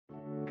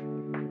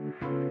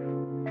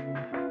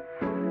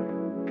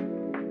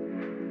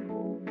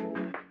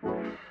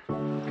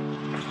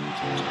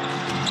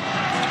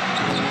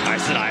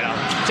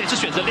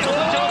选择2分球出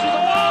手，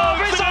哇，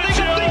非常的一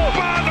个定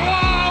板，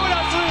哇，威勒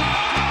斯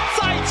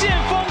再见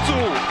风阻，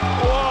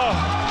哇，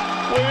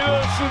威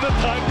勒斯的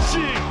弹性。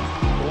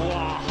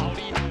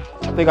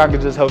 I think I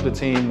could just help the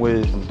team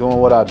with doing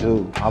what I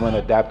do. I'm an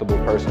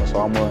adaptable person, so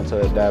I'm willing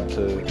to adapt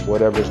to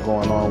whatever's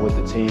going on with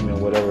the team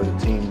and whatever the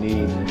team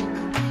needs.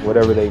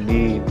 Whatever they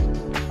need,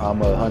 I'm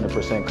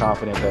 100%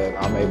 confident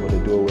that I'm able to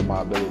do it with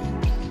my ability.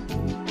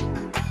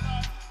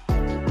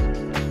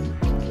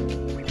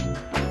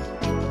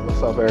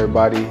 What's up,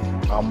 everybody?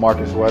 I'm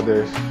Marcus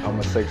Weathers. I'm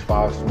a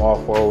 6'5"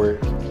 small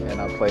forward, and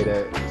I played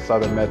at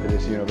Southern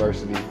Methodist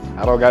University.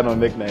 I don't got no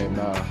nickname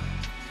now.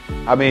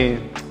 I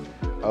mean,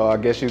 I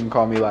guess you can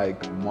call me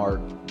like Mark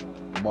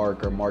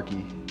or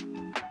Marky.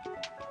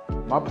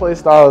 My play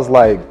style is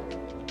like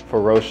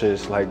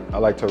ferocious. Like I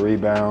like to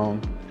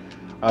rebound,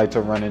 I like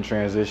to run in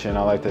transition,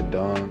 I like to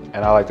dunk,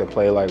 and I like to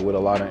play like with a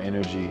lot of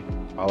energy.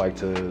 I like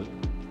to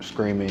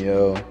scream and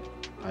yell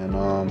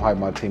and hype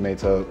my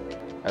teammates up.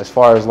 As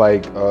far as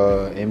like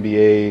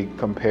NBA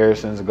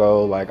comparisons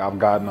go, like I've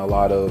gotten a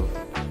lot of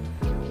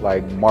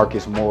like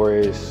Marcus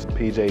Morris,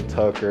 PJ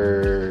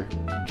Tucker,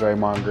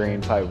 Draymond Green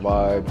type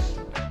vibes.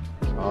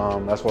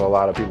 That's what a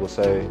lot of people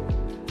say.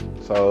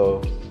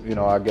 So, you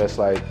know, I guess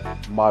like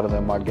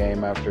modeling my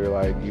game after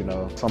like, you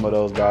know, some of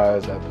those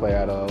guys that play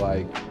out of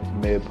like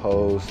mid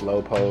post,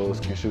 low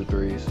post, can shoot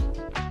threes.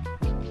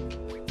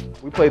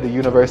 We played the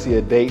University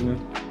of Dayton,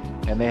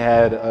 and they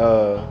had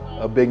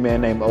a big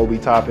man named Obi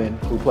Toppin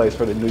who plays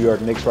for the New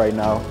York Knicks right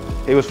now.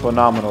 He was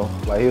phenomenal.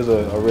 Like he was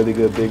a really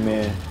good big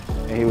man,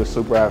 and he was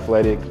super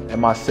athletic. In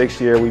my 6th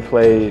year, we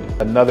played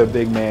another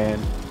big man.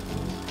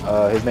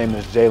 His name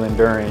is Jalen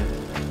Duren.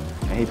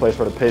 And he plays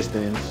for the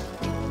Pistons.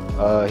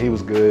 He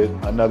was good,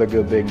 another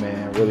good big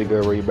man, really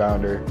good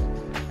rebounder.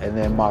 And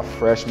then my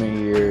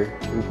freshman year,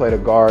 we played a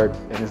guard,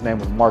 and his name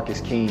was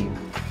Marcus Keene,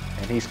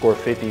 and he scored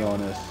 50 on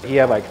us. He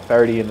had like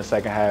 30 in the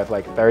second half,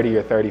 like 30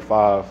 or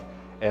 35,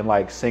 and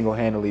like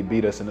single-handedly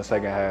beat us in the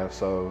second half.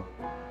 So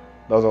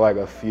those are like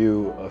a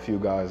few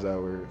guys that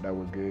were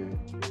good.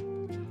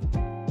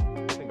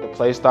 I think the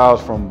play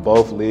styles from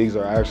both leagues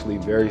are actually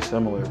very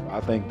similar. I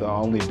think the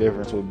only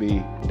difference would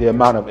be the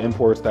amount of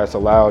imports that's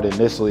allowed in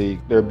this league.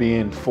 There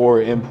being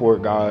 4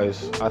 import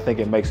guys, I think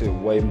it makes it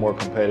way more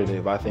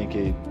competitive. I think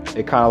it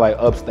kind of like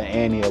ups the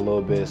ante a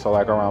little bit. So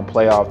like around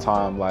playoff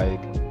time, like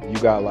you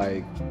got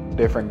like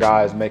different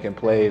guys making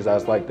plays.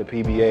 That's like the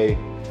PBA,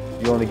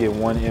 you only get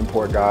 1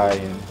 import guy,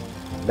 and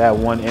that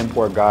 1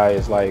 import guy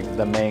is like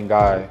the main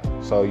guy.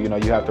 So, you know,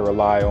 you have to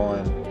rely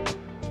on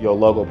your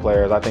local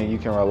players. I think you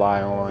can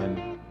rely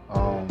on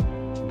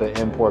the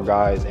import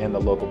guys and the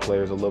local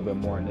players a little bit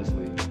more in this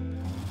league.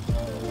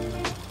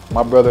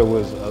 My brother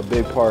was a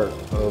big part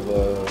of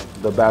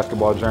the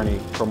basketball journey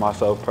for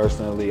myself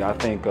personally. I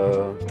think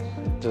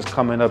just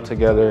coming up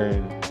together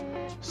and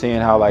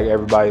seeing how like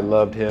everybody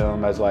loved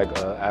him as like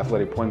an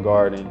athletic point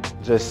guard, and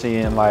just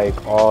seeing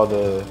like all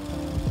the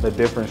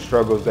different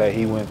struggles that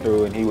he went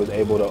through and he was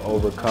able to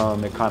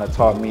overcome, it kind of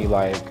taught me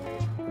like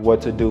what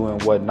to do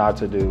and what not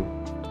to do.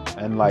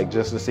 And like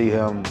just to see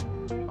him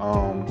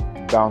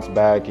bounce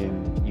back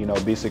and, you know,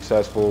 be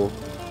successful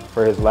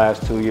for his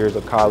last 2 years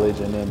of college,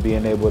 and then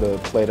being able to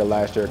play the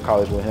last year of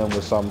college with him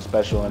was something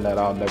special and that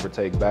I'll never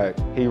take back.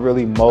 He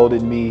really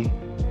molded me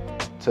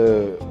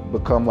to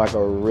become like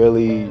a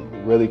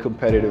really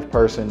competitive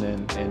person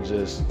and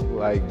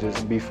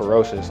just be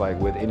ferocious like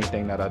with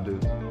anything that I do.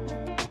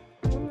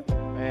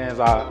 Fans,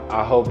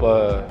 I hope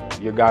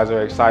you guys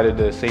are excited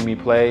to see me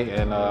play,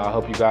 and I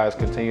hope you guys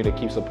continue to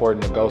keep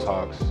supporting the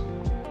GhostHawks.